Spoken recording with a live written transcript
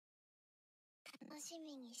楽し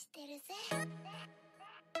みにしてるぜ。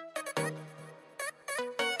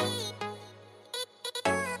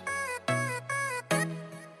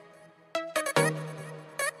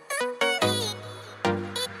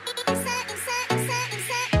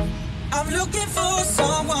I'm looking for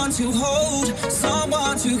someone to hold,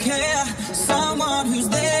 someone to care, someone who's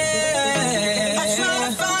there. I try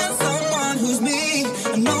to find someone who's me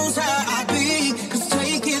and knows how I be. 'Cause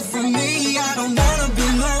take it from me, I don't wanna be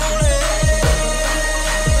lonely.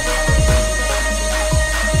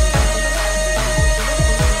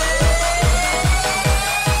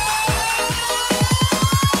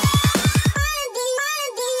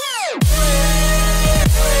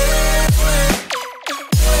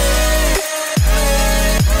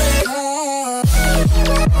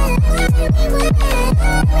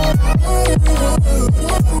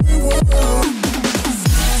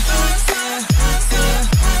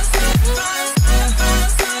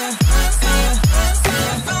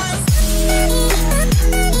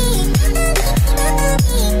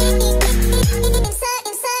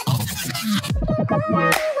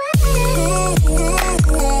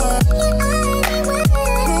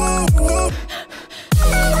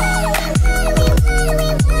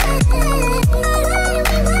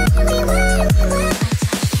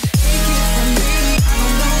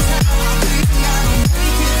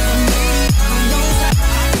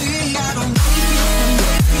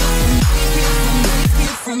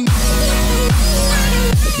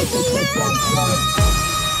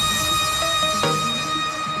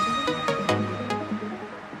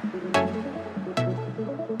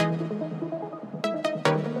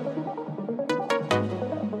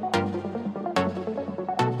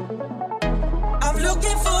 I'm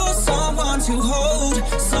looking for someone to hold,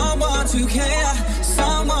 someone to care,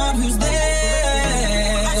 someone who's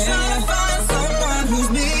there. I try to find someone who's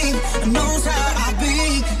me and knows how I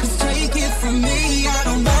be. 'Cause take it from me, I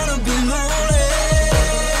don't wanna be lonely.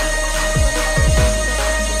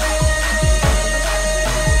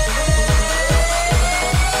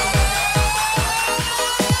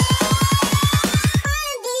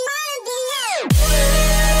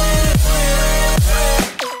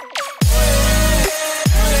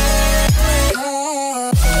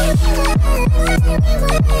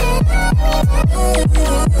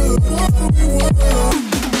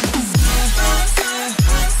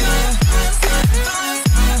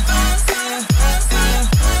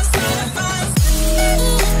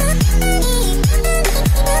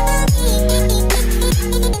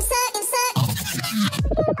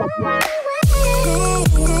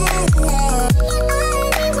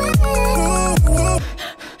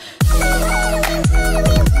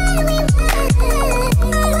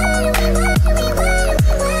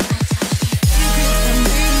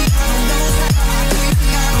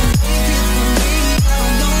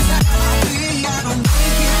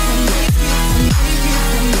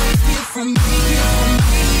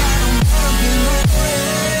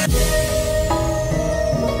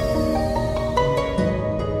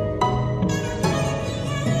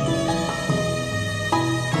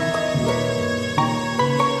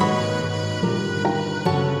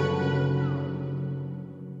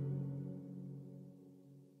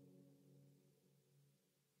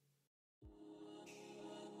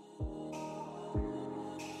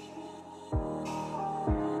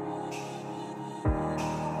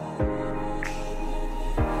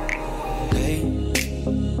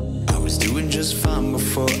 Just fine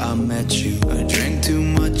before I met you. I drink too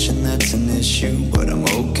much and that's an issue, but I'm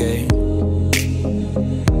okay.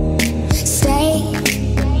 Stay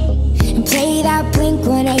and play that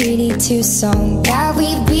Blink-182 song that we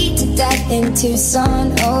beat to death in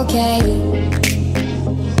Tucson, okay?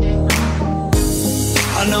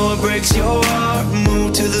 I know it breaks your heart.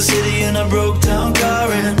 Moved to the city and I broke down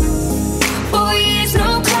car and 4 years,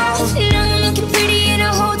 no calls. Now I'm looking pretty in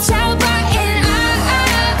a hotel bar. And I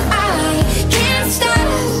can't stop.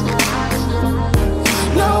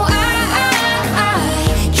 No, I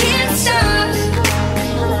can't stop.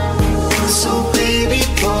 so baby,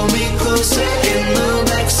 pull me closer in the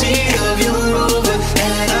backseat of your Rover.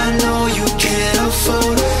 And I know you can't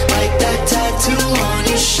afford like that tattoo on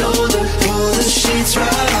your shoulder. Pull the sheets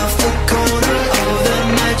right off the corner of the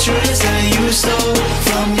mattress that you stole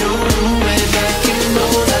from your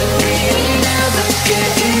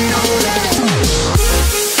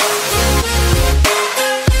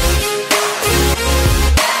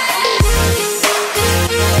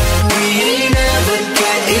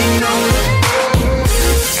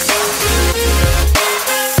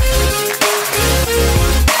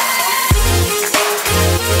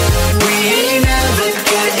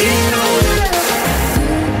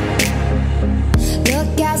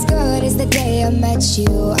the day I met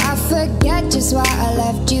you. I forget just why I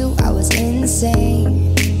left you. I was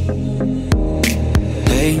insane.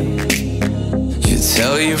 Hey, you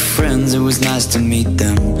tell your friends it was nice to meet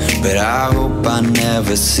them, but I hope I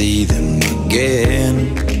never see them again.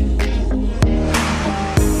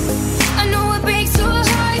 I know it breaks your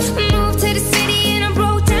heart. Moved to the city and I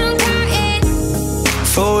broke down crying.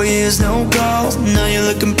 4 years, no calls. Now you're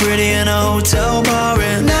looking pretty in a hotel bar,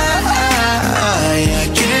 and I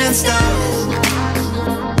can't stop.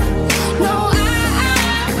 No,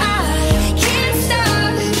 I can't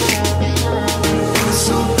stop.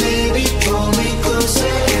 So baby, pull me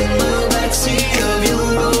closer in the backseat of your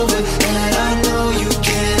Rover that I know you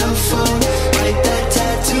can't afford. Write that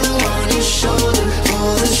tattoo on your shoulder.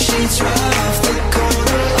 Pull the sheets right off the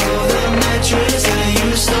corner of the mattress that you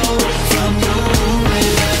stole from your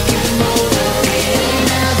roommate back in Boulder. We ain't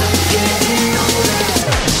never getting older.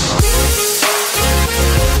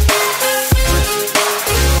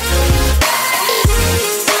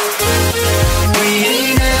 We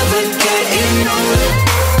ain't never getting older.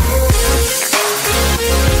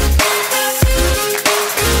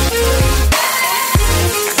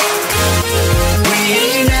 We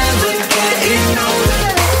ain't never getting older.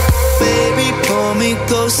 Baby, pull me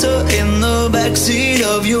closer in the backseat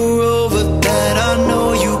of your Rover that I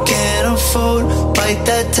know you can't afford. Bite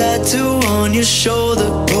that tattoo on your shoulder.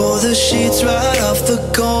 Pull the sheets right off the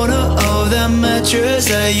corner of that mattress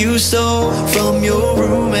that you stole from your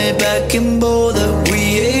roommate back in Boulder. We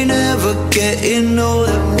ain't never getting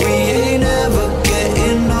older. We ain't